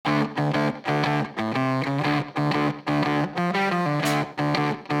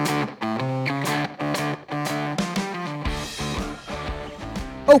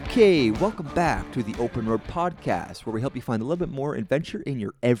Okay, welcome back to the Open Road Podcast, where we help you find a little bit more adventure in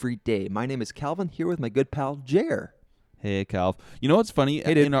your everyday. My name is Calvin, here with my good pal, Jer. Hey, Calv. You know what's funny?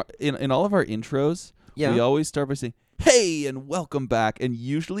 Hey, dude. In all of our intros, we always start by saying, hey, and welcome back. And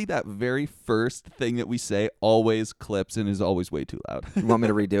usually that very first thing that we say always clips and is always way too loud. You want me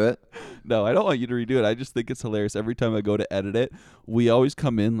to redo it? No, I don't want you to redo it. I just think it's hilarious. Every time I go to edit it, we always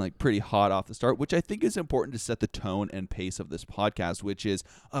come in like pretty hot off the start, which I think is important to set the tone and pace of this podcast, which is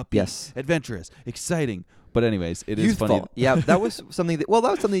upbeat, adventurous, exciting. But anyways, it Youthful. is funny. Yeah, that was something that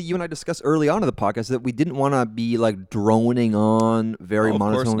was something you and I discussed early on in the podcast, that we didn't want to be like droning on very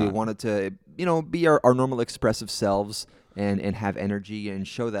monotone. We wanted to, be our normal expressive selves and have energy and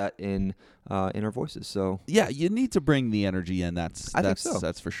show that in our voices. So yeah, you need to bring the energy in.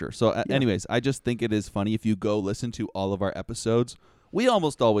 That's for sure. So anyways, I just think it is funny if you go listen to all of our episodes. We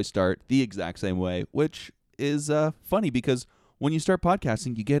almost always start the exact same way, which is funny because when you start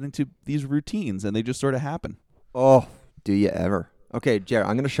podcasting, you get into these routines and they just sort of happen. Oh, do you ever? Okay, Jared,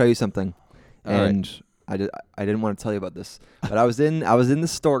 I'm going to show you something. And I didn't want to tell you about this, but I was in the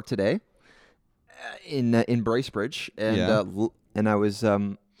store today in Bracebridge, and I was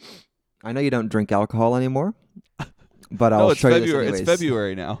I know you don't drink alcohol anymore, but I'll show you this anyways. It's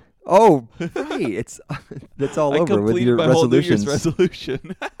February now. Oh, right. It's all over with your resolutions.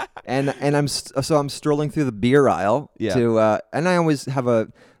 Resolution. and I'm strolling through the beer aisle and I always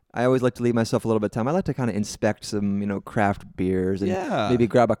like to leave myself a little bit of time. I like to kind of inspect some, craft beers and maybe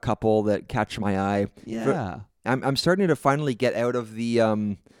grab a couple that catch my eye. Yeah. I'm starting to finally get out of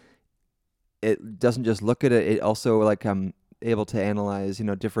the it doesn't just look at it. It also like I'm able to analyze,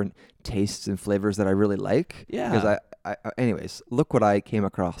 different tastes and flavors that I really like. Yeah. Because anyways, look what I came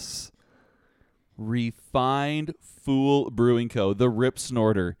across. Refined Fool Brewing Co., the Rip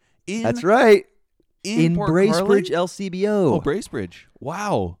Snorter. That's right. In Port Bracebridge Carlin? LCBO. Oh, Bracebridge.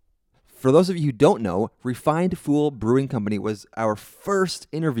 Wow. For those of you who don't know, Refined Fool Brewing Company was our first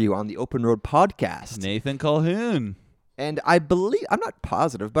interview on the Open Road Podcast. Nathan Calhoun. And I believe, I'm not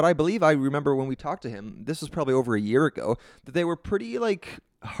positive, but I believe I remember when we talked to him, this was probably over a year ago, that they were pretty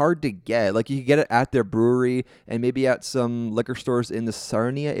hard to get. Like you could get it at their brewery and maybe at some liquor stores in the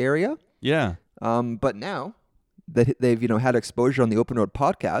Sarnia area. Yeah. But now that they've had exposure on the Open Road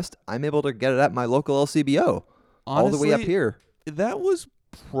Podcast, I'm able to get it at my local LCBO. Honestly, all the way up here. That was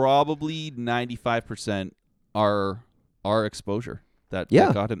probably 95% our exposure that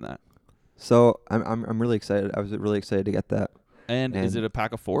got him that. So I'm really excited. I was really excited to get that. And is it a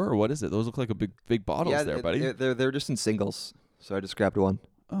pack of 4 or what is it? Those look like a big bottles there, buddy. They're just in singles. So I just grabbed one.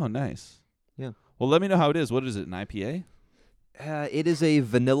 Oh, nice. Yeah. Well, let me know how it is. What is it? An IPA? It is a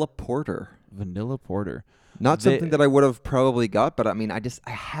vanilla porter. Vanilla porter. Not something that I would have probably got, but I mean, I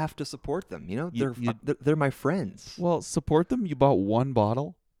have to support them. They're my friends. Well, support them. You bought one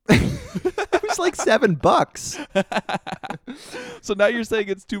bottle. It was like $7. So now you're saying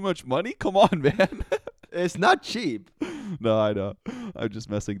it's too much money? Come on, man. It's not cheap. No, I know. I'm just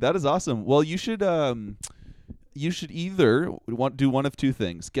messing. That is awesome. Well, you should either do one of two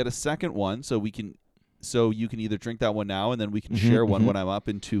things. Get a second one so you can either drink that one now and then we can share one when I'm up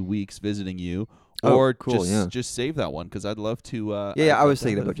in 2 weeks visiting you. Or just save that one because I'd love to. I was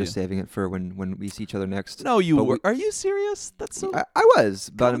thinking about just saving it for when we see each other next. No, are you serious? That's so. I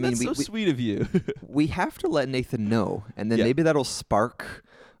was, but I mean, that's so sweet of you. We have to let Nathan know, and then maybe that'll spark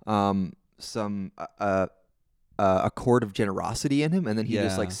some a chord of generosity in him, and then he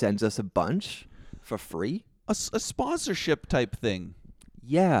just sends us a bunch for free. A sponsorship type thing.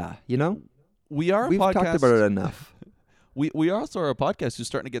 Yeah, we've talked about it enough. We also are a podcast who's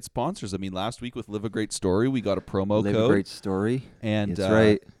starting to get sponsors. I mean, last week with Live a Great Story, we got a promo code. Live a Great Story. And that's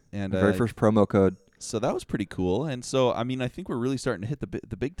right. And the very first promo code. So that was pretty cool. And so, I mean, I think we're really starting to hit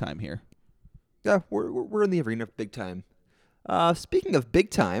the big time here. Yeah, we're in the arena of big time. Speaking of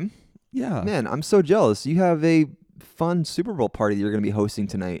big time, man, I'm so jealous. You have a fun Super Bowl party that you're going to be hosting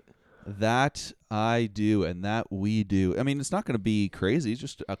tonight. That I do, and that we do. I mean, it's not going to be crazy. It's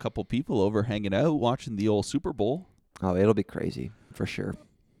just a couple people over hanging out, watching the old Super Bowl. Oh, it'll be crazy for sure.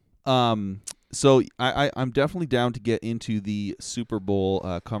 So I'm definitely down to get into the Super Bowl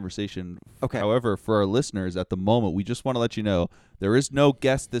conversation. Okay. However, for our listeners at the moment, we just want to let you know there is no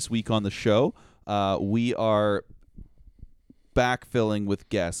guest this week on the show. We are backfilling with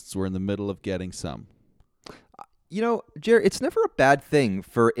guests. We're in the middle of getting some. Jared, it's never a bad thing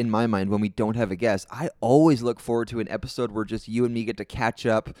in my mind, when we don't have a guest. I always look forward to an episode where just you and me get to catch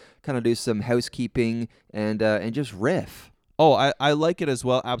up, kind of do some housekeeping, and just riff. Oh, I like it as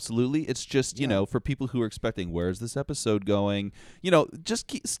well. Absolutely. It's just, for people who are expecting, where's this episode going?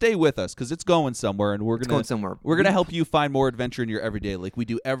 Just stay with us because it's going somewhere, and we're going to help you find more adventure in your everyday like we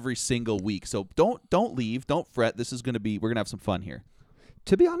do every single week. So don't leave. Don't fret. We're going to have some fun here.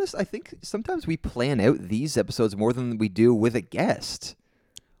 To be honest, I think sometimes we plan out these episodes more than we do with a guest.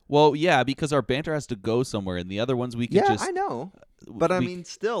 Well, yeah, because our banter has to go somewhere, and the other ones we can just... Yeah, I know. But I mean,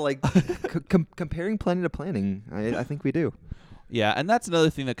 still, like, comparing planning to planning, I think we do. Yeah, and that's another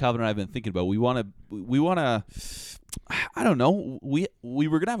thing that Calvin and I have been thinking about. We want to, I don't know. We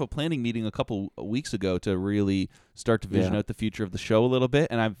were gonna have a planning meeting a couple weeks ago to really start to vision out the future of the show a little bit,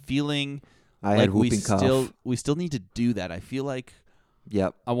 and I'm feeling we still need to do that. I feel like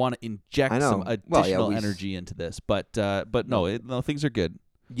I want to inject some additional energy into this, but no, things are good.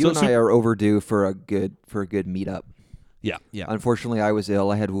 You and I are overdue for a good meetup. Yeah. Unfortunately, I was ill.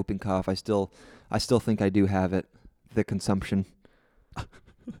 I had whooping cough. I still think I do have it. The consumption.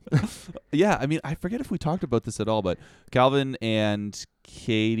 Yeah, I mean, I forget if we talked about this at all, but Calvin and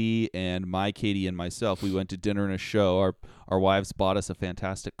Katie and Katie and myself, we went to dinner and a show. Our wives bought us a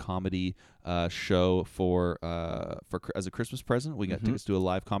fantastic comedy show for as a Christmas present. We got tickets to a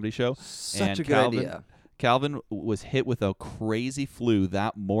live comedy show. Such a good idea. Calvin was hit with a crazy flu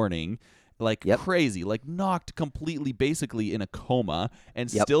that morning. Crazy, knocked completely, basically in a coma,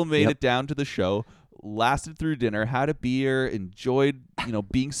 and still made it down to the show. Lasted through dinner, had a beer, enjoyed,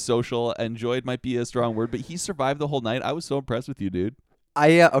 being social. Enjoyed might be a strong word, but he survived the whole night. I was so impressed with you, dude.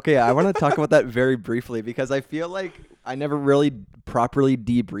 I want to talk about that very briefly because I feel like I never really properly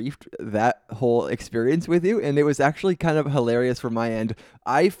debriefed that whole experience with you, and it was actually kind of hilarious from my end.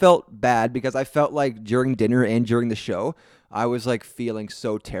 I felt bad because I felt like during dinner and during the show, I was like feeling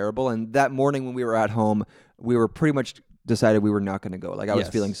so terrible, and that morning when we were at home, we were pretty much decided we were not going to go. Like I was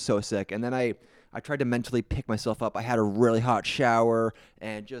feeling so sick, and then I tried to mentally pick myself up. I had a really hot shower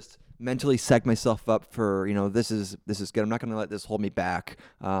and just mentally psyched myself up for, this is good. I'm not going to let this hold me back.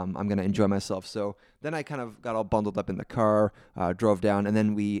 I'm going to enjoy myself. So then I kind of got all bundled up in the car, drove down, and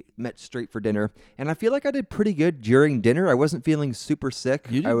then we met straight for dinner. And I feel like I did pretty good during dinner. I wasn't feeling super sick.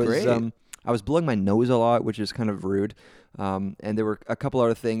 You did great. I was blowing my nose a lot, which is kind of rude. And there were a couple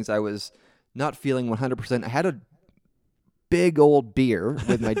other things I was not feeling 100%. I had a big old beer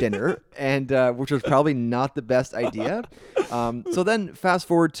with my dinner, and which was probably not the best idea. So then fast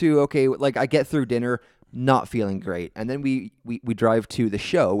forward to, I get through dinner, not feeling great. And then we drive to the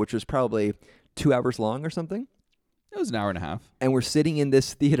show, which was probably 2 hours long or something. It was an hour and a half. And we're sitting in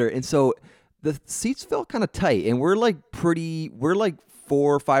this theater. And so the seats felt kind of tight, and we're like 4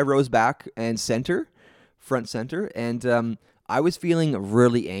 or 5 rows back and front center. And, I was feeling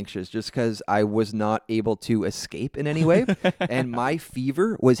really anxious just because I was not able to escape in any way. And my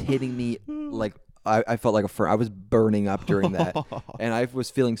fever was hitting me like I felt like I was burning up during that. And I was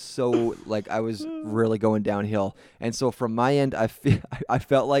feeling so like I was really going downhill. And so from my end, I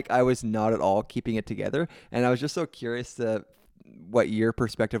felt like I was not at all keeping it together. And I was just so curious to what your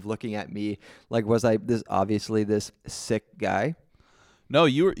perspective looking at me. Like, was I obviously this sick guy? No,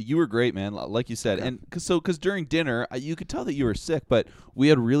 you were great, man. Like you said, and because during dinner, you could tell that you were sick, but we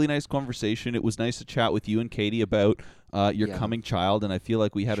had a really nice conversation. It was nice to chat with you and Katie about your coming child, and I feel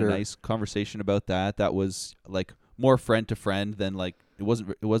like we had a nice conversation about that. That was like more friend to friend than like it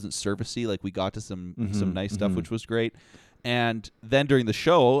wasn't servicey. Like we got to some nice stuff, which was great. And then during the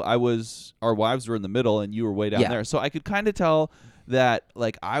show, our wives were in the middle, and you were way down there, so I could kind of tell that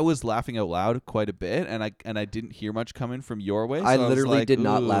like I was laughing out loud quite a bit, and I didn't hear much coming from your way. So I literally did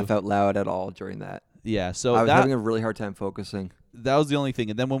not laugh out loud at all during that. Yeah, so I was having a really hard time focusing. That was the only thing.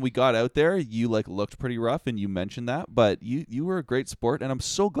 And then when we got out there, you like looked pretty rough, and you mentioned that, but you were a great sport, and I'm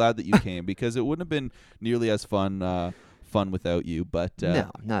so glad that you came because it wouldn't have been nearly as fun without you. But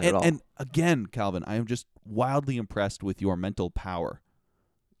no, not at all. And again, Calvin, I am just wildly impressed with your mental power.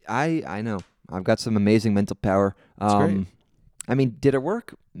 I know. I've got some amazing mental power. That's great. I mean, did it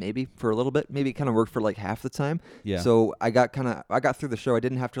work? Maybe for a little bit. Maybe it kind of worked for like half the time. Yeah. So I got through the show. I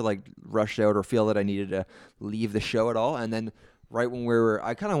didn't have to like rush out or feel that I needed to leave the show at all. And then right when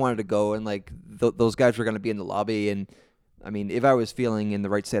I kind of wanted to go, and like those guys were going to be in the lobby. And I mean, if I was feeling in the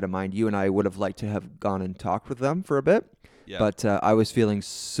right state of mind, you and I would have liked to have gone and talked with them for a bit. Yeah. But I was feeling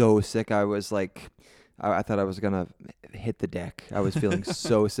so sick. I was like, I thought I was going to hit the deck. I was feeling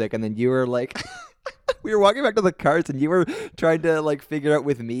so sick. And then you were like... We were walking back to the cars, and you were trying to like figure out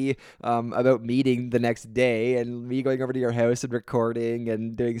with me about meeting the next day, and me going over to your house and recording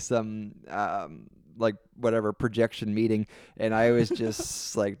and doing some like whatever projection meeting. And I was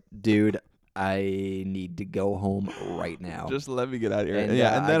just like, dude, I need to go home right now. Just let me get out of here. And,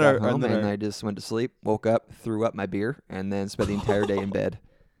 yeah, and then I got home and I just went to sleep, woke up, threw up my beer, and then spent the entire day in bed.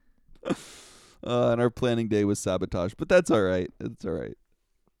 And our planning day was sabotaged, but that's all right. It's all right.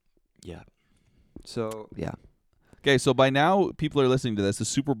 Yeah. So, yeah. Okay, so by now people are listening to this. The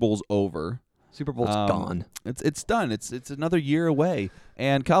Super Bowl's over. Super Bowl's gone. It's done. It's another year away.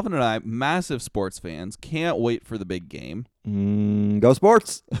 And Calvin and I, massive sports fans, can't wait for the big game. Go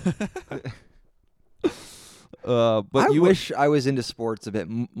sports. But I wish I was into sports a bit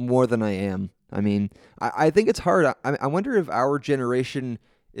more than I am. I mean, I think it's hard. I wonder if our generation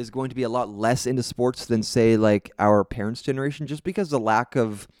is going to be a lot less into sports than, say, like our parents' generation, just because the lack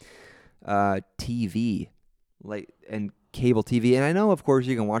of TV, and cable TV. And I know, of course,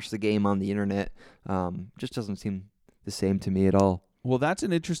 you can watch the game on the internet. Just doesn't seem the same to me at all. Well, that's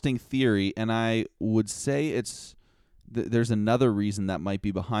an interesting theory, and I would say there's another reason that might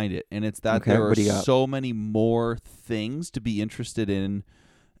be behind it, and it's that there are so many more things to be interested in,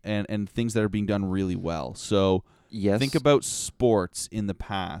 and things that are being done really well. So think about sports in the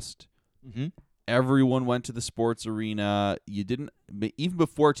past. Mm-hmm. Everyone went to the sports arena. You didn't, even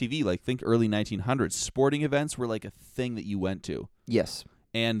before TV, like think early 1900s, sporting events were like a thing that you went to. Yes.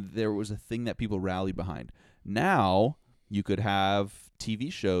 And there was a thing that people rallied behind. Now you could have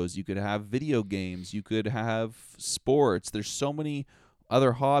TV shows, you could have video games, you could have sports. There's so many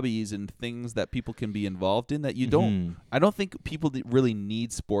other hobbies and things that people can be involved in that you don't. I don't think people really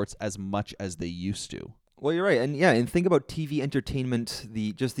need sports as much as they used to. Well, you're right, and think about TV entertainment,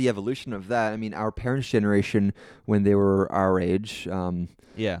 the evolution of that. I mean, our parents' generation, when they were our age,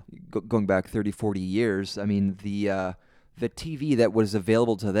 going back 30, 40 years. I mean, the TV that was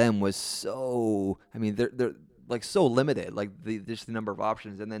available to them was so. I mean, they're like so limited, like just the number of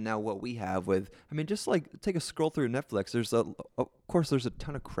options, and then now what we have with. I mean, just like take a scroll through Netflix. Of course, there's a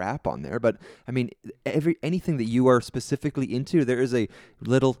ton of crap on there, but I mean, anything that you are specifically into, there is a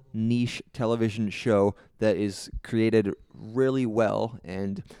little niche television show that is created really well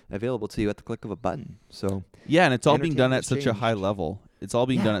and available to you at the click of a button. So yeah, and it's all being done at such a high level. It's all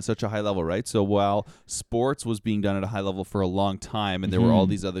being done at such a high level, right? So while sports was being done at a high level for a long time, and there were all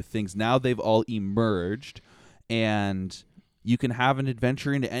these other things, now they've all emerged, and you can have an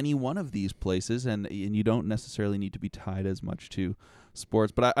adventure into any one of these places, and you don't necessarily need to be tied as much to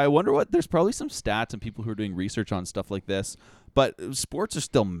sports. But I wonder there's probably some stats and people who are doing research on stuff like this. But sports are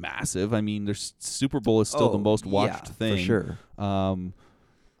still massive. I mean, Super Bowl is still the most watched thing. For sure.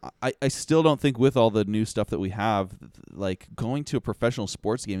 I still don't think with all the new stuff that we have, like going to a professional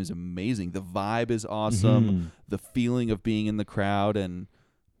sports game is amazing. The vibe is awesome. The feeling of being in the crowd and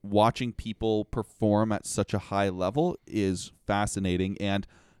watching people perform at such a high level is fascinating, and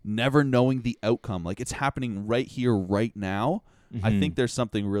never knowing the outcome. Like it's happening right here, right now. I think there's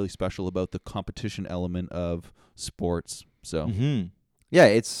something really special about the competition element of sports. So, yeah,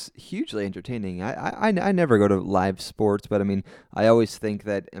 it's hugely entertaining. I never go to live sports, but I mean, I always think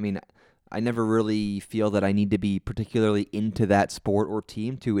that, I mean, I never really feel that I need to be particularly into that sport or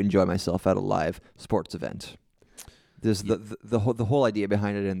team to enjoy myself at a live sports event. There's the whole idea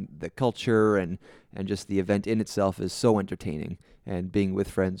behind it, and the culture and just the event in itself is so entertaining, and being with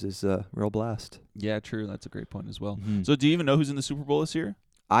friends is a real blast. Yeah, true. That's a great point as well. So do you even know who's in the Super Bowl this year?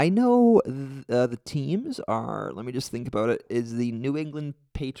 I know the teams are, let me just think about it, is the New England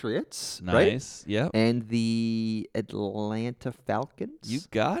Patriots, right? Nice, yeah. And the Atlanta Falcons. You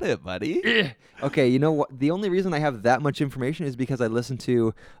got it, buddy. Okay, you know what? The only reason I have that much information is because I listened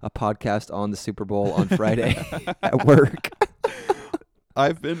to a podcast on the Super Bowl on Friday at work.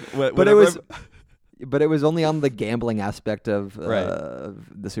 I've been... But it was only on the gambling aspect of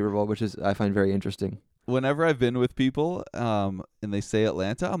the Super Bowl, which is I find very interesting. Whenever I've been with people and they say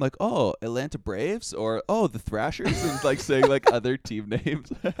Atlanta, I'm like, oh, Atlanta Braves, or oh, the Thrashers, and like saying like other team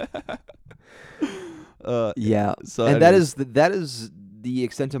names. Yeah. So and that is the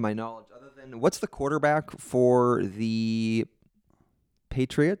extent of my knowledge. Other than, what's the quarterback for the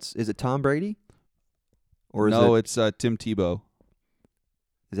Patriots? Is it Tom Brady? Or no, it's Tim Tebow.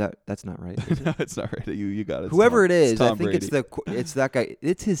 That's not right? Is it? No, it's not right. You got it. Whoever it is, I think Brady. it's that guy.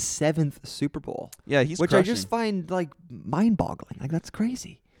 It's his 7th Super Bowl. Yeah, he's which crushing. I just find like mind-boggling. Like that's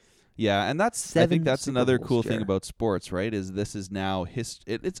crazy. Yeah, and I think that's another cool thing about sports, right? Is this is now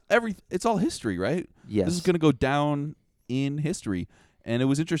it's all history, right? Yes. This is going to go down in history, and it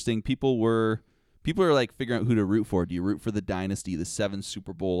was interesting. People are like figuring out who to root for. Do you root for the dynasty, the 7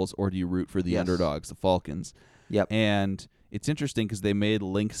 Super Bowls, or do you root for the underdogs, the Falcons? Yep. And it's interesting because they made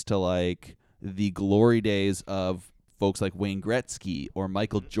links to like the glory days of folks like Wayne Gretzky or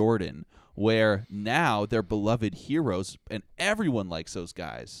Michael Jordan, where now they're beloved heroes and everyone likes those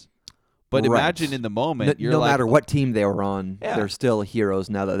guys. But Right. imagine in the moment, you're no like, matter what team they were on, Yeah. they're still heroes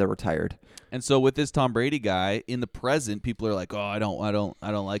now that they're retired. And so with this Tom Brady guy in the present, people are like, "Oh, I don't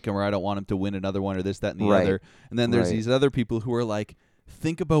like him, or I don't want him to win another one, or this, that, and the Right. other." And then there's Right. these other people who are like,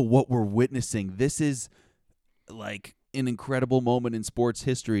 "Think about what we're witnessing. This is like an incredible moment in sports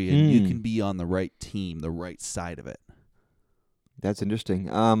history, and you can be on the right team, the right side of it." That's interesting.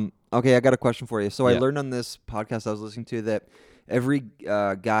 Okay, I got a question for you. So I Yeah. learned on this podcast I was listening to that every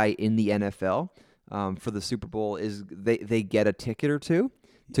guy in the NFL for the Super Bowl is they get a ticket or two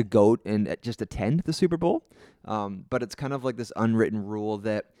to go and just attend the Super Bowl. But it's kind of like this unwritten rule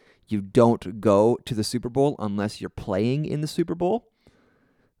that you don't go to the Super Bowl unless you're playing in the Super Bowl.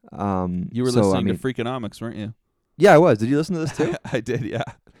 You were listening to Freakonomics, weren't you? Yeah, I was. Did you listen to this too? I did, yeah.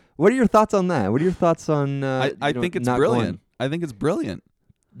 What are your thoughts on that? What are your thoughts on? I think it's not brilliant. going? I think it's brilliant.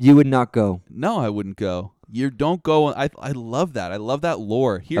 You would not go. No, I wouldn't go. You don't go. I love that. I love that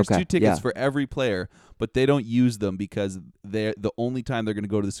lore. Here's Okay, 2 tickets yeah. for every player, but they don't use them because the only time they're going to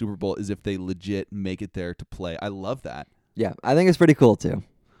go to the Super Bowl is if they legit make it there to play. I love that. Yeah, I think it's pretty cool too.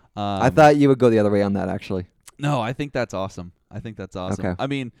 I thought you would go the other way on that, actually. No, I think that's awesome. Okay. I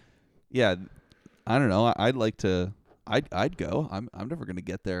mean, yeah, I don't know. I'd like to. I'd go. I'm never going to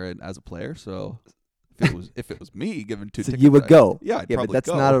get there as a player, so if it was me given 2 So tickets, you would go. Yeah, I'd Yeah, probably but that's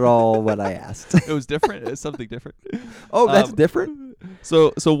go. not at all what I asked. It was different. It's something different. Oh, that's different?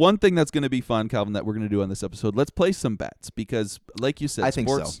 So one thing that's going to be fun, Calvin, that we're going to do on this episode, let's play some bets because, like you said, I think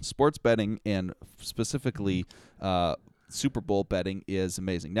so. sports betting and specifically Super Bowl betting is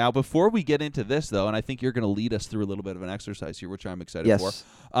amazing. Now, before we get into this, though, and I think you're going to lead us through a little bit of an exercise here, which I'm excited for.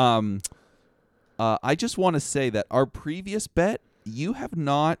 I just want to say that our previous bet, you have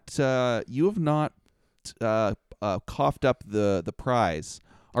not coughed up the prize.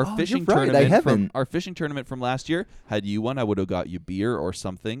 Our fishing you're right, tournament I haven't. our fishing tournament from last year, had you won, I would have got you beer or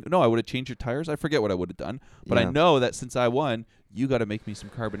something. No, I would have changed your tires. I forget what I would have done. But I Yeah. know that since I won, you got to make me some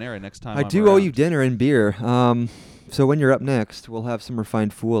carbonara next time. I I'm do owe around. you dinner and beer. So when you're up next, we'll have some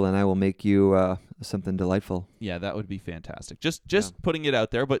refined fool, and I will make you something delightful. Yeah, that would be fantastic. Just putting it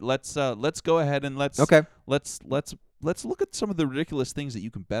out there, but let's go ahead and let's look at some of the ridiculous things that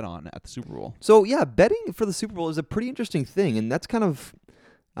you can bet on at the Super Bowl. So yeah, betting for the Super Bowl is a pretty interesting thing, and that's kind of,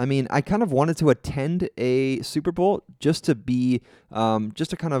 I mean, I kind of wanted to attend a Super Bowl just to be,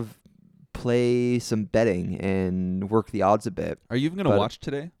 just to kind of play some betting and work the odds a bit. Are you even going to watch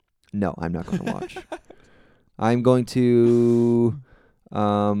today? No, I'm not going to watch. I'm going to,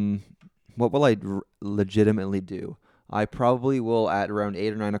 what will I legitimately do? I probably will at around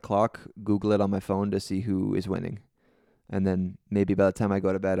 8 or 9 o'clock Google it on my phone to see who is winning. And then maybe by the time I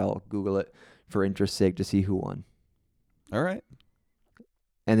go to bed, I'll Google it for interest's sake to see who won. All right.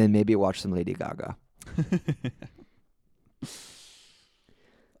 And then maybe watch some Lady Gaga.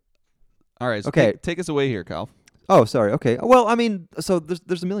 All right. So Okay. Take us away here, Cal. Oh, sorry. Okay. Well, I mean, so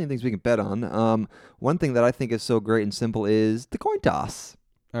there's a million things we can bet on. One thing that I think is so great and simple is the coin toss.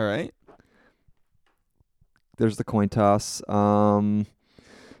 All right. There's the coin toss.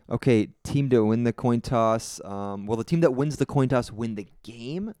 Okay, team to win the coin toss. Well, the team that wins the coin toss win the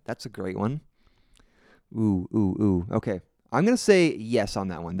game. That's a great one. Ooh. Okay. I'm going to say yes on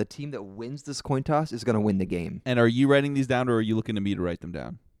that one. The team that wins this coin toss is going to win the game. And are you writing these down, or are you looking to me to write them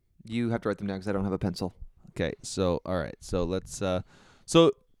down? You have to write them down because I don't have a pencil. Okay. So all right. So let's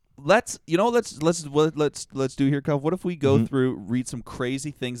do here, Cal. What if we go through, read some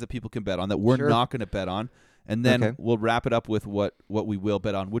crazy things that people can bet on that we're not going to bet on, and then we'll wrap it up with what we will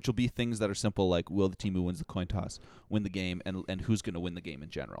bet on, which will be things that are simple, like will the team who wins the coin toss win the game, and who's going to win the game in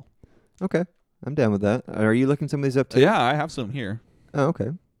general. Okay. I'm down with that. Are you looking some of these up too? Yeah, I have some here. Oh, okay.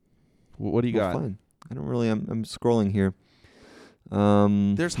 What do you got? Fine. I don't really. I'm scrolling here.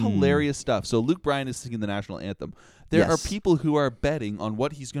 There's hilarious stuff. So Luke Bryan is singing the national anthem. There are people who are betting on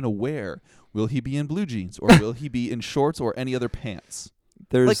what he's going to wear. Will he be in blue jeans, or will he be in shorts or any other pants?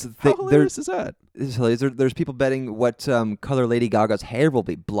 How hilarious is that? It's hilarious. There's people betting what color Lady Gaga's hair will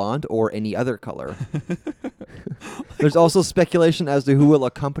be, blonde or any other color. There's also speculation as to who will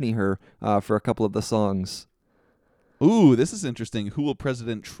accompany her for a couple of the songs. Ooh, this is interesting. Who will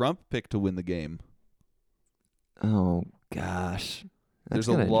President Trump pick to win the game? Oh gosh, there's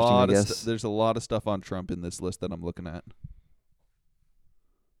a lot of stuff on Trump in this list that I'm looking at.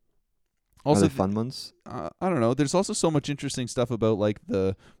 Also, are they fun ones? I don't know. There's also so much interesting stuff about like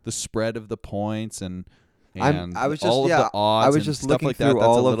the spread of the points and all of the odds. I was and just stuff looking like through that. That's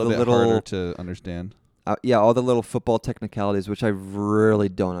all a of the little bit little harder to understand. All the little football technicalities, which I really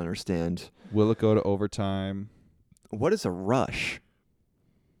don't understand. Will it go to overtime? What is a rush?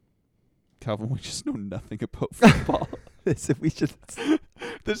 Calvin, we just know nothing about football. We should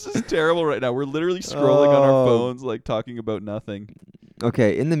This is terrible right now. We're literally scrolling on our phones, like talking about nothing.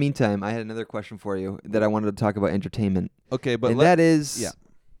 Okay. In the meantime, I had another question for you that I wanted to talk about entertainment. Okay, but that is, yeah.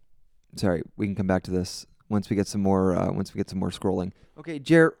 Sorry, we can come back to this once we get some more. Once we get some more scrolling. Okay,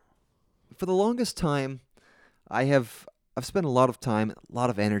 Jer. For the longest time, I've spent a lot of time, a lot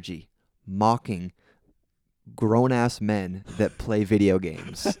of energy, mocking grown-ass men that play video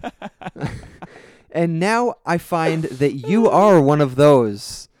games. And now I find that you are one of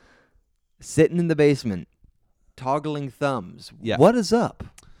those sitting in the basement, toggling thumbs. Yeah. What is up?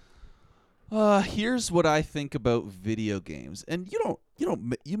 Here's what I think about video games. And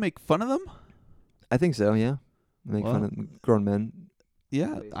you make fun of them? I think so, yeah. I make fun of grown men.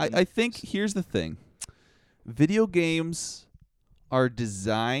 Yeah, I think here's the thing. Video games are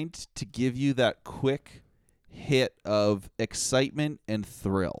designed to give you that quick hit of excitement and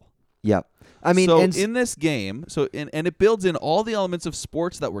thrill. Yeah. I mean, so in this game, and it builds in all the elements of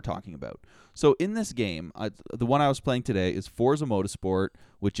sports that we're talking about. So in this game, the one I was playing today is Forza Motorsport,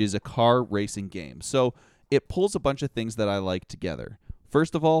 which is a car racing game. So it pulls a bunch of things that I like together.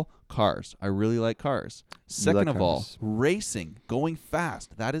 First of all, cars. I really like cars. Second of all, racing, going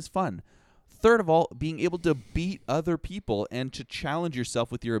fast. That is fun. Third of all, being able to beat other people and to challenge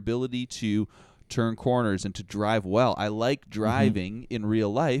yourself with your ability to turn corners and to drive well. I like driving in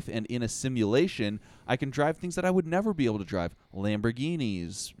real life, and in a simulation, I can drive things that I would never be able to drive.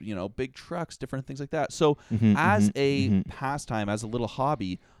 Lamborghinis, big trucks, different things like that. So as a pastime, as a little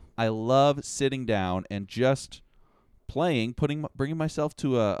hobby, I love sitting down and just playing, bringing myself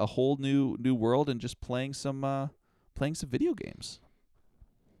to a whole new world and just playing some video games.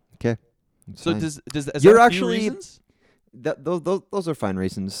 Okay. So fine. does You're that actually reasons? Those are fine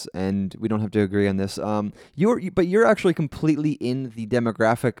reasons, and we don't have to agree on this. But you're actually completely in the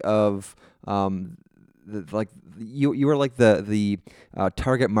demographic of you are like the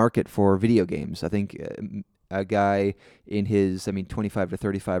target market for video games. I think a guy in his 25 to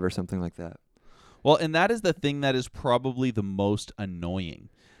 35 or something like that. Well, and that is the thing that is probably the most annoying.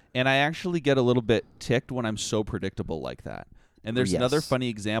 And I actually get a little bit ticked when I'm so predictable like that. And there's another funny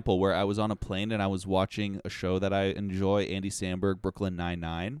example where I was on a plane and I was watching a show that I enjoy, Andy Samberg, Brooklyn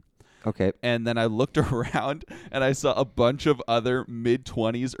Nine-Nine. Okay. And then I looked around and I saw a bunch of other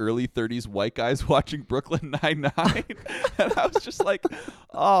mid-20s, early 30s white guys watching Brooklyn Nine-Nine. And I was just like,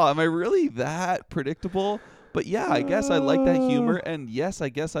 oh, am I really that predictable? But yeah, I guess I like that humor. And yes, I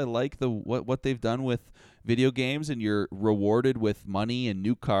guess I like what they've done with video games, and you're rewarded with money and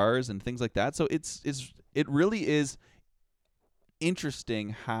new cars and things like that. So it really is interesting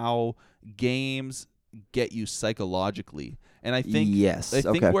how games get you psychologically. And I think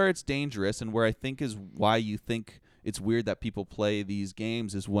where it's dangerous, and where I think is why you think it's weird that people play these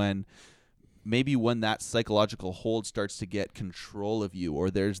games, is when that psychological hold starts to get control of you, or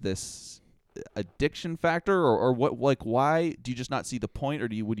there's this addiction factor, or what? Like, why do you just not see the point, or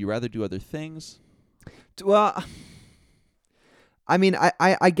would you rather do other things? Well, I mean,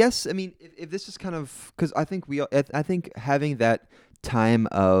 I guess, if this is kind of, because I think having that time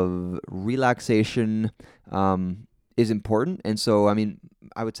of relaxation is important. And so,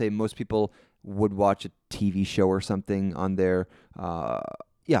 I would say most people would watch a TV show or something on their, would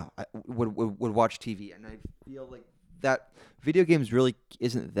watch TV. And I feel like that video games really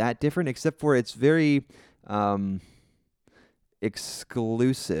isn't that different, except for it's very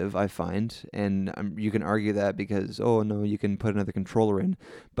exclusive, I find. And you can argue that because, oh no, you can put another controller in.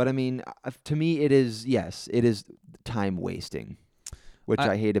 But to me, it is time wasting, which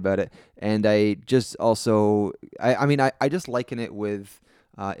I hate about it. And I just also, I just liken it with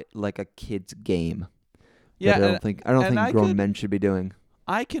like a kid's game. Yeah, I don't think grown men should be doing.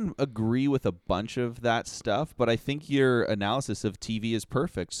 I can agree with a bunch of that stuff, but I think your analysis of TV is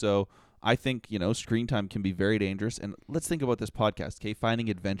perfect. So I think, screen time can be very dangerous. And let's think about this podcast, okay? Finding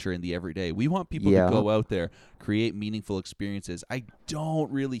adventure in the everyday. We want people to go out there, create meaningful experiences. I don't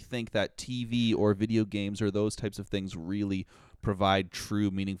really think that TV or video games or those types of things really provide true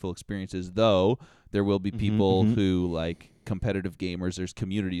meaningful experiences, though there will be people who like competitive gamers. There's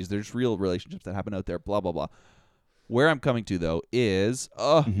communities. There's real relationships that happen out there, blah, blah, blah. Where I'm coming to, though, is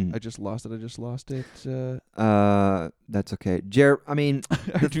I just lost it. That's okay, Jer.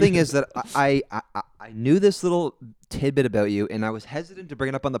 The thing is that I knew this little tidbit about you, and I was hesitant to bring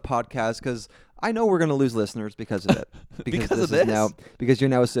it up on the podcast because I know we're going to lose listeners because of it. Because you're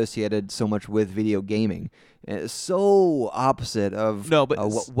now associated so much with video gaming. And it's so opposite of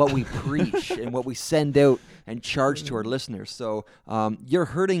what we preach and what we send out and charge to our listeners. So you're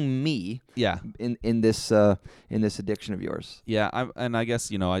hurting me. Yeah. In this addiction of yours. Yeah. I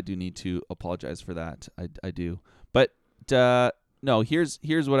guess I do need to apologize for that. I do. But No, here's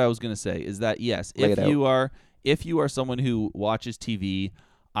what I was going to say is that yes, Lay if you are someone who watches TV,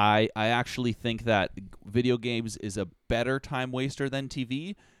 I actually think that video games is a better time waster than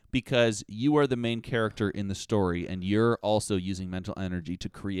TV because you are the main character in the story and you're also using mental energy to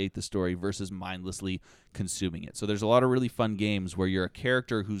create the story versus mindlessly consuming it. So there's a lot of really fun games where you're a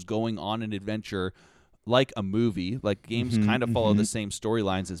character who's going on an adventure like a movie. Like games kind of follow the same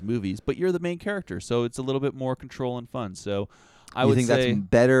storylines as movies, but you're the main character, so it's a little bit more control and fun. So I would think say that's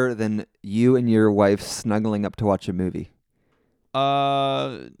better than you and your wife snuggling up to watch a movie?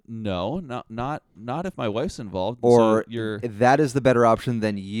 No, not if my wife's involved. Or so that is the better option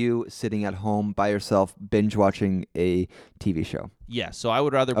than you sitting at home by yourself binge watching a TV show. Yeah, so I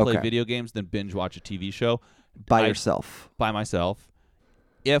would rather play video games than binge watch a TV show yourself. By myself.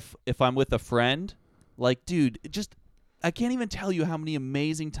 If I'm with a friend, like dude, I can't even tell you how many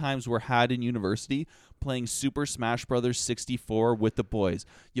amazing times were had in university playing Super Smash Brothers 64 with the boys.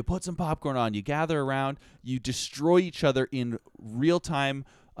 You put some popcorn on, you gather around, you destroy each other in real-time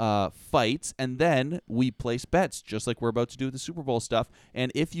fights, and then we place bets, just like we're about to do with the Super Bowl stuff.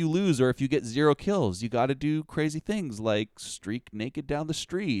 And if you lose or if you get 0 kills, you got to do crazy things like streak naked down the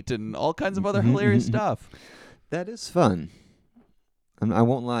street and all kinds of other hilarious stuff. That is fun. I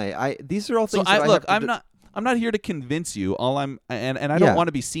won't lie. These are all things. So I'm not here to convince you. All I'm and I don't want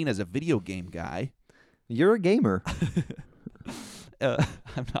to be seen as a video game guy. You're a gamer.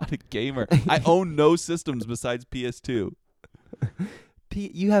 I'm not a gamer. I own no systems besides PS2.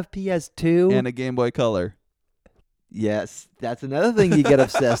 You have PS2 and a Game Boy Color. Yes, that's another thing you get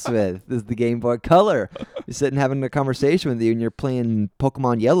obsessed with is the Game Boy Color. You're sitting having a conversation with you and you're playing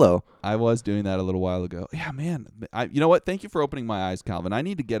Pokemon Yellow. I was doing that a little while ago. Yeah, man. You know what? Thank you for opening my eyes, Calvin. I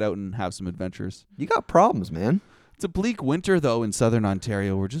need to get out and have some adventures. You got problems, man. It's a bleak winter, though, in southern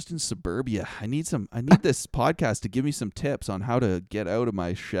Ontario. We're just in suburbia. I need this podcast to give me some tips on how to get out of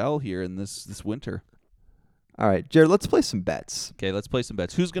my shell here in this winter. All right, Jared, let's play some bets. Okay, let's play some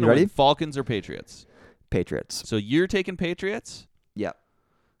bets. Who's going to win, Falcons or Patriots? Patriots. So you're taking Patriots? Yep.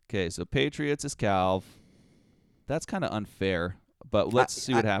 Okay, so Patriots is Calv. That's kind of unfair, but let's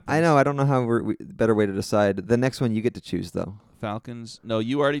see what happens. I know. I don't know how better way to decide. The next one you get to choose, though. Falcons. No,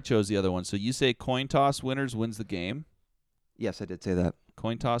 you already chose the other one. So you say coin toss winners wins the game. Yes, I did say that.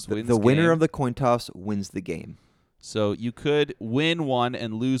 Coin toss wins the winner of the coin toss wins the game. So you could win one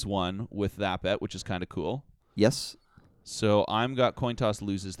and lose one with that bet, which is kind of cool. Yes. So I'm got coin toss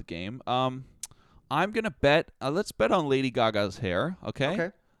loses the game. I'm going to bet, let's bet on Lady Gaga's hair,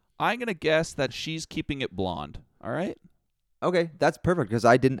 okay? I'm going to guess that she's keeping it blonde, all right? Okay, that's perfect because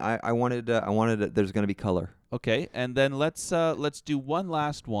I wanted there's going to be color. Okay, and then let's do one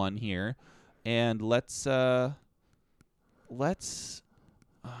last one here, and let's Luke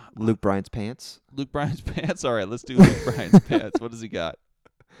Bryan's pants. Luke Bryan's pants. All right, let's do Luke Bryan's pants. What does he got?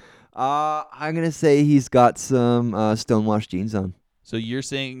 I'm gonna say he's got some stonewashed jeans on. So you're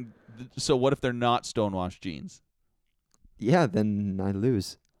saying, so what if they're not stonewashed jeans? Yeah, then I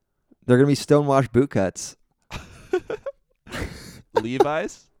lose. They're gonna be stonewashed boot cuts.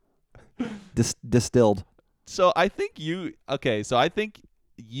 Levi's? Distilled. So I think you are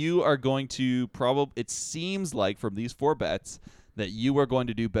going to it seems like from these 4 bets that you are going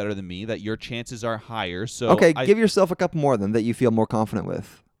to do better than me, that your chances are higher. So okay, give yourself a couple more then that you feel more confident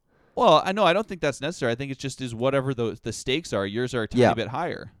with. Well, I don't think that's necessary. I think it just is whatever the stakes are. Yours are a tiny bit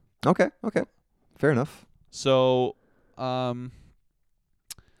higher. Okay. Fair enough. So, you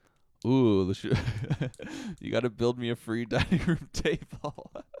got to build me a free dining room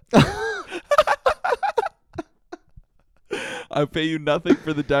table. I pay you nothing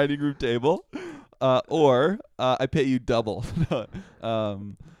for the dining room table, or I pay you double.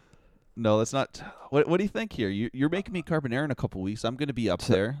 No, that's not. What do you think here? You're making me carbonara in a couple weeks. I'm going to be up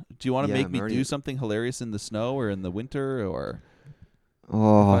there. Do you want to make me do something hilarious in the snow or in the winter, or if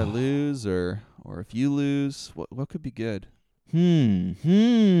I lose, or if you lose? What could be good? Wear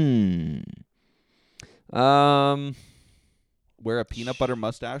a peanut butter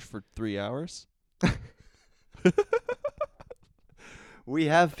mustache for 3 hours. We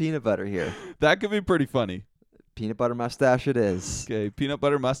have peanut butter here. That could be pretty funny. Peanut butter mustache it is. Okay, peanut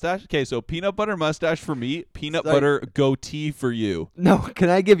butter mustache. Okay, so peanut butter mustache for me, peanut butter goatee for you. No, can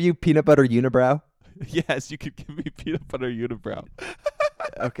I give you peanut butter unibrow? Yes, you could give me peanut butter unibrow.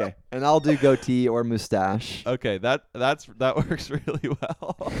 Okay, and I'll do goatee or mustache. Okay, that works really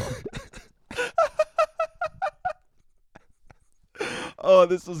well. Oh,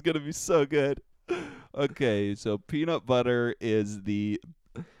 this is gonna be so good. Okay, so peanut butter is the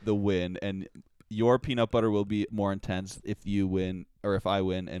win, and your peanut butter will be more intense if you win, or if I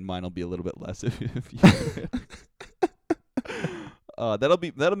win, and mine will be a little bit less if you win.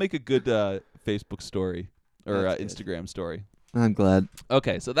 That'll make a good Facebook story or Instagram story. I'm glad.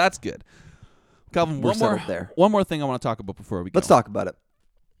 Okay, so that's good. Calvin, We're one more thing I want to talk about before we go. Let's talk about it.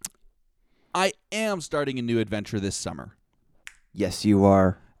 I am starting a new adventure this summer. Yes, you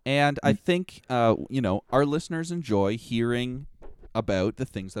are. And I think our listeners enjoy hearing about the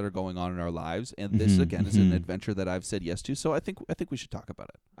things that are going on in our lives, and this again is an adventure that I've said yes to. So I think we should talk about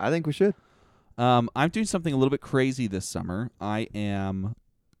it. I think we should. I'm doing something a little bit crazy this summer. I am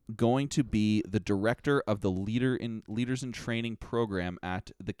going to be the director of the Leaders in Training program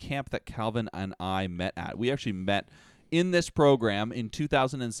at the camp that Calvin and I met at. We actually met in this program in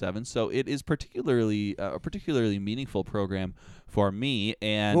 2007, so it is particularly a particularly meaningful program for me.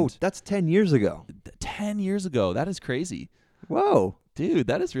 And whoa, that's 10 years ago. 10 years ago. That is crazy. Whoa. Dude,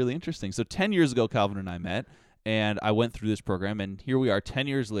 that is really interesting. So 10 years ago, Calvin and I met, and I went through this program, and here we are 10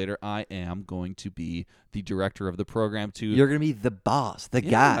 years later. I am going to be the director of the program. You're going to be the boss, the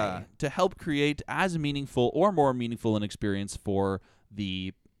guy. To help create as meaningful or more meaningful an experience for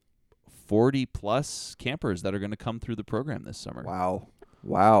the 40-plus campers that are going to come through the program this summer.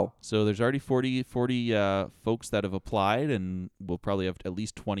 Wow. So there's already 40 folks that have applied, and we'll probably have at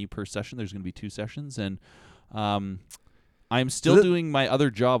least 20 per session. There's going to be 2 sessions, and I'm still doing my other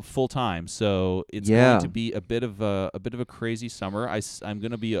job full time, so it's going to be a bit of a crazy summer. I'm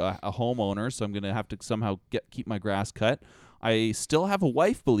going to be a homeowner, so I'm going to have to somehow keep my grass cut. I still have a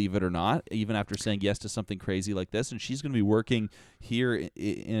wife, believe it or not, even after saying yes to something crazy like this, and she's going to be working here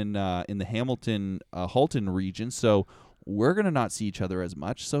in the Hamilton Halton region. So we're going to not see each other as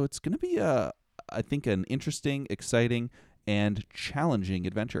much. So it's going to be I think an interesting, exciting, and challenging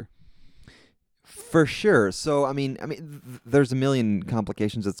adventure. For sure. So I mean, there's a million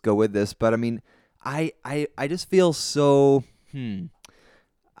complications that go with this, but I mean, I just feel so.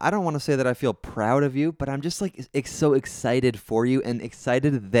 I don't want to say that I feel proud of you, but I'm just like so excited for you and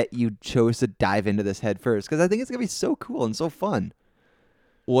excited that you chose to dive into this head first, because I think it's gonna be so cool and so fun.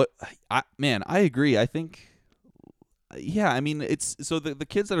 I agree. I think. Yeah, I mean, it's so the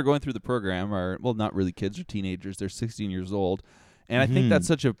kids that are going through the program are, well, not really kids, or teenagers. They're 16 years old. And I think that's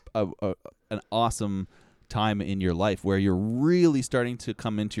such an awesome time in your life where you're really starting to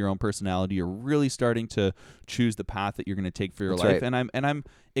come into your own personality. You're really starting to choose the path that you're going to take for your life. Right. And I'm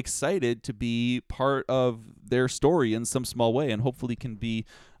excited to be part of their story in some small way, and hopefully can be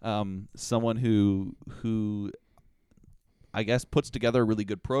someone who I guess puts together a really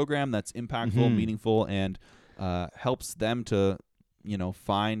good program that's impactful, meaningful, and helps them to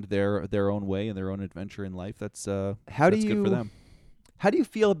find their own way and their own adventure in life. That's good for them. How do you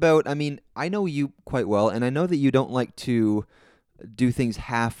feel about, I mean, I know you quite well, and I know that you don't like to do things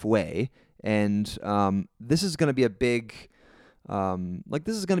halfway, and this is going to be a big,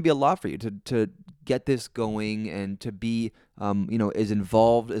 this is going to be a lot for you to get this going and to be, as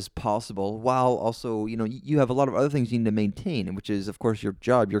involved as possible, while also, you have a lot of other things you need to maintain, which is, of course, your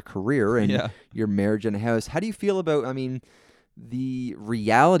job, your career, and your marriage and a house. How do you feel about, the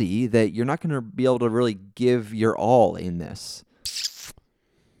reality that you're not going to be able to really give your all in this?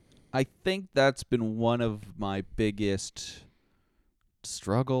 I think that's been one of my biggest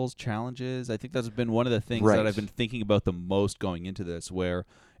struggles, challenges. I think that's been one of the things that I've been thinking about the most going into this, where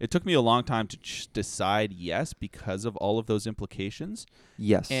it took me a long time to decide yes because of all of those implications.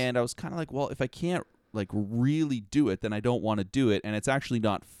 Yes. And I was kind of like, well, if I can't really do it, then I don't want to do it. And it's actually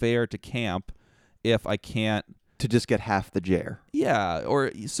not fair to camp if I can't. To just get half the jar. Yeah.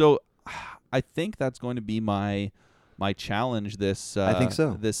 So I think that's going to be my challenge this I think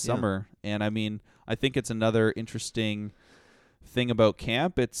so. This summer. And I think it's another interesting thing about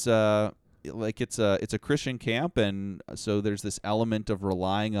camp. It's it's a Christian camp, and so there's this element of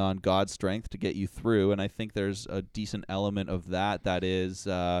relying on God's strength to get you through, and I think there's a decent element of that is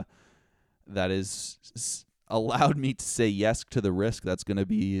allowed me to say yes to the risk that's going to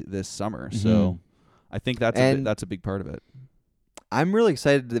be this summer. So I think that's a big part of it. I'm really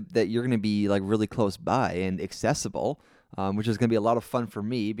excited that you're going to be really close by and accessible, which is going to be a lot of fun for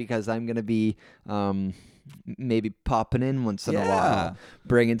me, because I'm going to be maybe popping in once in a while,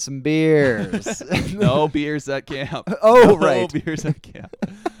 bringing some beers. No beers at camp. Oh, no beers at camp.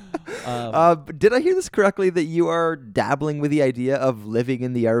 Did I hear this correctly, that you are dabbling with the idea of living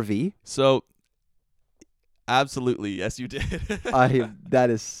in the RV? So, absolutely, yes, you did. That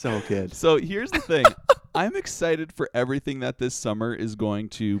is so good. So here's the thing. I'm excited for everything that this summer is going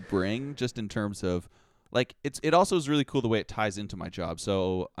to bring, just in terms of, it also is really cool the way it ties into my job.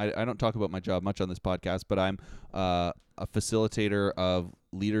 So I don't talk about my job much on this podcast, but I'm a facilitator of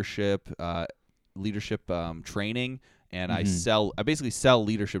leadership training, and I basically sell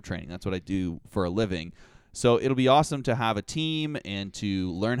leadership training. That's what I do for a living. So it'll be awesome to have a team and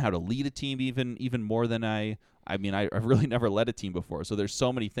to learn how to lead a team even more than I've really never led a team before. So there's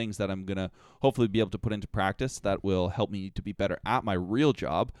so many things that I'm going to hopefully be able to put into practice that will help me to be better at my real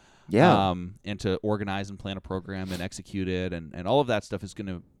job. Yeah. And to organize and plan a program and execute it. And all of that stuff is going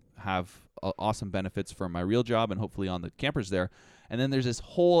to have awesome benefits for my real job and hopefully on the campers there. And then there's this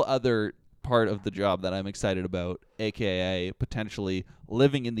whole other part of the job that I'm excited about, aka potentially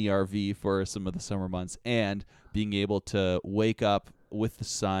living in the RV for some of the summer months and being able to wake up with the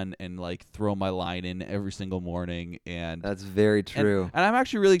sun and like throw my line in every single morning. And that's very true. And I'm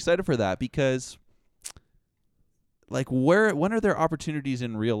actually really excited for that because like when are there opportunities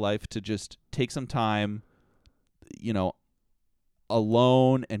in real life to just take some time,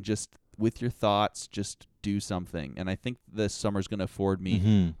 alone and just with your thoughts, just do something. And I think this summer is going to afford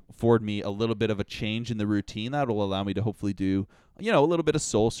me a little bit of a change in the routine that will allow me to hopefully do, a little bit of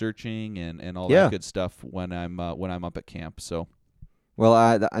soul searching and all that good stuff when I'm up at camp. So.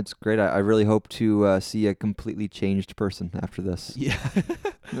 Well, that's great. I really hope to see a completely changed person after this. Yeah.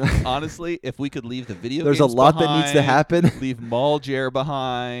 Honestly, if we could leave the video There's games a lot behind, that needs to happen. Leave mall Jer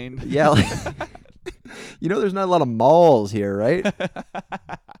behind. Yeah. There's not a lot of malls here, right?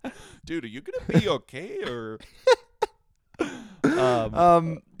 Dude, are you going to be okay? Or...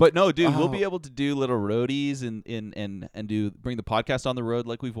 but no, dude, we'll be able to do little roadies and bring the podcast on the road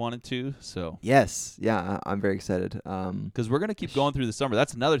like we've wanted to. So yes, yeah, I'm very excited. Because we're gonna keep going through the summer.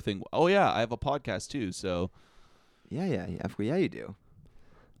 That's another thing. Oh yeah, I have a podcast too. So yeah, you do.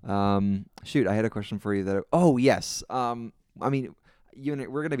 Shoot, I had a question for you. Oh yes. You and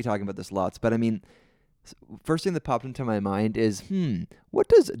we're gonna be talking about this lots, but first thing that popped into my mind is, what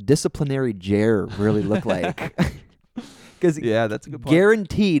does disciplinary Jer really look like? Because that's a good point.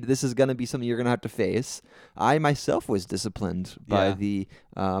 Guaranteed, this is going to be something you're going to have to face. I myself was disciplined by the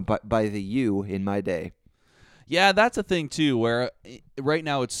you in my day. Yeah, that's a thing too. Where right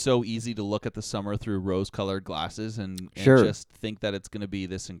now it's so easy to look at the summer through rose-colored glasses and just think that it's going to be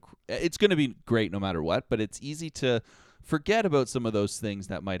this. It's going to be great no matter what. But it's easy to forget about some of those things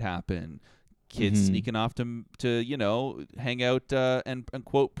that might happen. Kids sneaking off to hang out and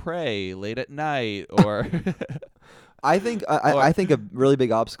quote pray late at night or. I think a really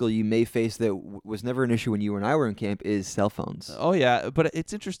big obstacle you may face that was never an issue when you and I were in camp is cell phones. Oh yeah, but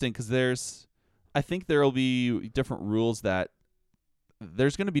it's interesting because I think there will be different rules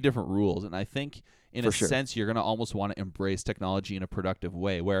there's going to be different rules, and I think in a sense you're going to almost want to embrace technology in a productive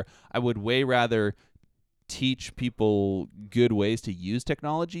way. Where I would way rather teach people good ways to use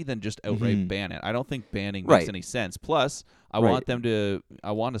technology than just outright ban it. I don't think banning makes any sense. Plus, I want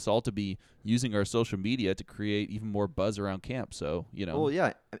us all to be using our social media to create even more buzz around camp. So, Well,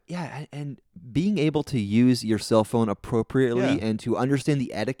 yeah, and being able to use your cell phone appropriately and to understand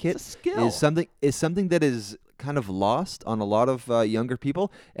the etiquette is something that is kind of lost on a lot of younger people.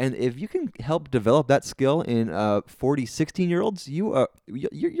 And if you can help develop that skill in 16-year-olds,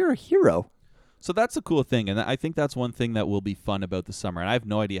 you're a hero. So that's a cool thing, and I think that's one thing that will be fun about the summer. And I have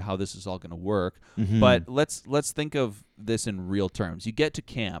no idea how this is all going to work, but let's think of this in real terms. You get to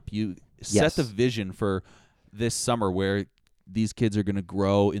camp, you set the vision for this summer where these kids are going to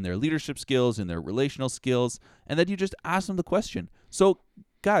grow in their leadership skills, in their relational skills, and then you just ask them the question. So,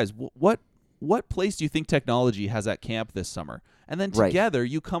 guys, what place do you think technology has at camp this summer? And then together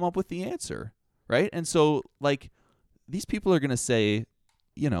you come up with the answer, right? And so, like, these people are going to say,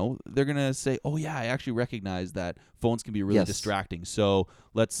 they're going to say, oh, yeah, I actually recognize that phones can be really distracting. So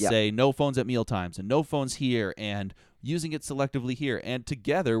let's say no phones at meal times and no phones here and using it selectively here. And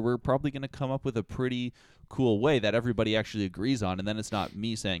together, we're probably going to come up with a pretty cool way that everybody actually agrees on. And then it's not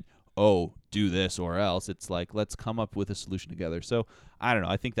me saying, oh, do this or else. It's like, let's come up with a solution together. So I don't know.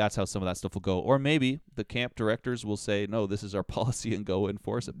 I think that's how some of that stuff will go. Or maybe the camp directors will say, no, this is our policy and go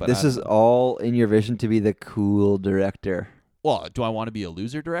enforce it. But this is all in your vision to be the cool director. Well, do I want to be a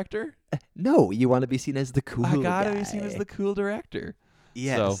loser director? No, you want to be seen as the cool guy. I gotta be seen as the cool director.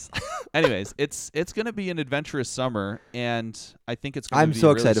 Yes. So, anyways, it's going to be an adventurous summer, and I think it's going to be I'm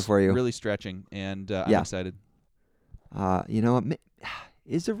so excited for you. Really stretching, and I'm excited. You know what?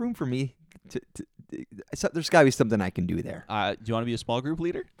 Is there room for me there's got to be something I can do there. Do you want to be a small group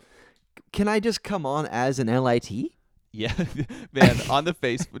leader? Can I just come on as an LIT? Yeah, man. On the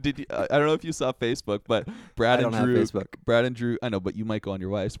Facebook, I don't know if you saw Facebook, but Brad and Drew. I know, but you might go on your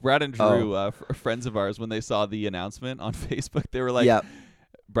wife's. Brad and Drew, friends of ours, when they saw the announcement on Facebook, they were like,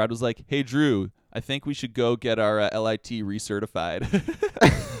 Brad was like, "Hey, Drew, I think we should go get our LIT recertified."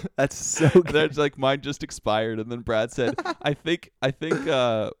 That's so good. That's like mine just expired, and then Brad said, "I think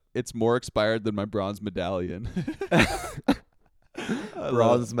it's more expired than my bronze medallion."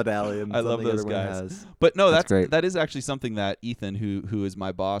 bronze medallion. I love those guys. Has. But no, that's great. That is actually something that Ethan, who is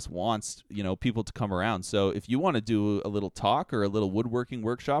my boss, wants, people to come around. So if you want to do a little talk or a little woodworking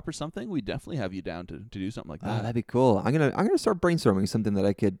workshop or something, we definitely have you down to do something like that. That'd be cool. I'm gonna start brainstorming something that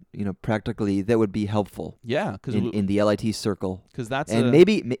I could, practically that would be helpful. Yeah, because in the LIT circle. Because that's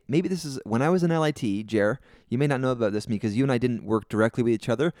maybe this is when I was in LIT, Jer. You may not know about this because you and I didn't work directly with each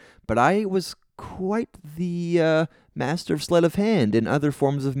other, but I was quite the master of sleight of hand in other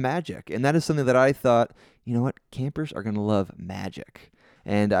forms of magic, and that is something that I thought, campers are gonna love magic,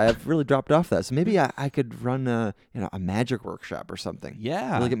 and I've really dropped off that. So maybe I could run a magic workshop or something.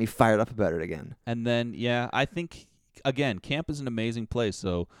 Yeah, really get me fired up about it again. And then I think again, camp is an amazing place.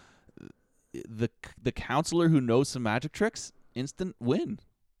 So the counselor who knows some magic tricks, instant win.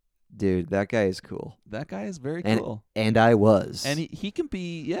 Dude, that guy is cool. That guy is very cool. And I was. And he can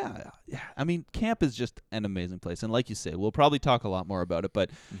be, I mean, camp is just an amazing place. And like you say, we'll probably talk a lot more about it.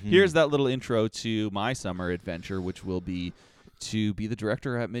 But here's that little intro to my summer adventure, which will be to be the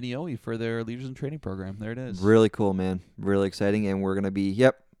director at Minneoe for their Leaders in Training program. There it is. Really cool, man. Really exciting. And we're going to be,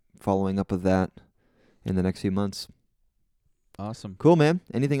 following up with that in the next few months. Awesome. Cool, man.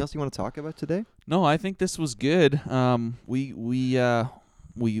 Anything else you want to talk about today? No, I think this was good. Go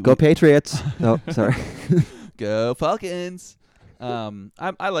Patriots. Oh, sorry. Go Falcons.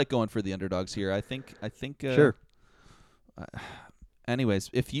 I like going for the underdogs here. I think sure. Anyways,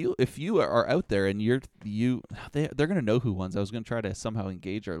 if you are out there and they're gonna know who wins. I was gonna try to somehow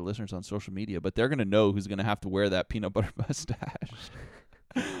engage our listeners on social media, but they're gonna know who's gonna have to wear that peanut butter mustache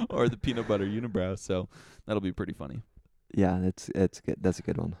or the peanut butter unibrow. So that'll be pretty funny. Yeah, that's good. That's a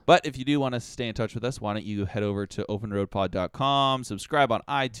good one. But if you do want to stay in touch with us, why don't you head over to openroadpod.com, subscribe on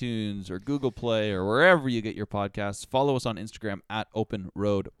iTunes or Google Play or wherever you get your podcasts. Follow us on Instagram at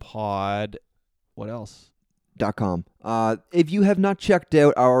openroadpod. What else? .com. If you have not checked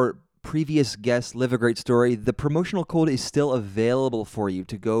out our previous guest, Live a Great Story, the promotional code is still available for you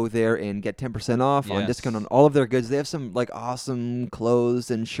to go there and get 10% off on discount on all of their goods. They have some awesome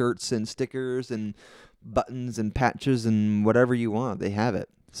clothes and shirts and stickers and buttons and patches and whatever you want. They have it.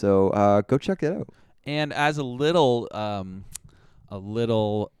 So go check it out. And as a little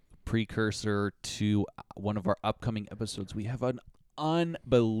precursor to one of our upcoming episodes, we have an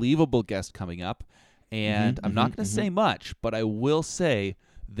unbelievable guest coming up. And I'm not going to say much, but I will say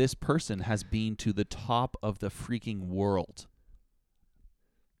this person has been to the top of the freaking world.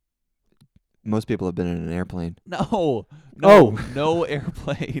 Most people have been in an airplane. No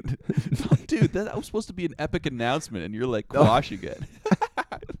airplane. Dude, that was supposed to be an epic announcement, and you're like quashing it.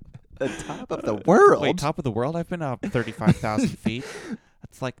 The top of the world? Wait, top of the world? I've been up 35,000 feet.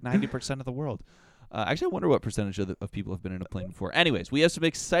 That's like 90% of the world. Actually, I wonder what percentage of people have been in a plane before. Anyways, we have some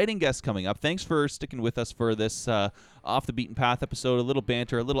exciting guests coming up. Thanks for sticking with us for this Off the Beaten Path episode. A little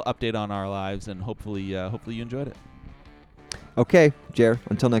banter, a little update on our lives, and hopefully you enjoyed it. Okay, Jer,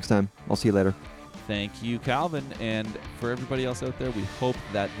 until next time. I'll see you later. Thank you, Calvin. And for everybody else out there, we hope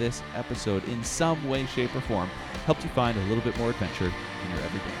that this episode, in some way, shape, or form, helped you find a little bit more adventure in your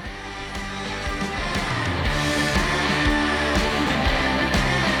everyday.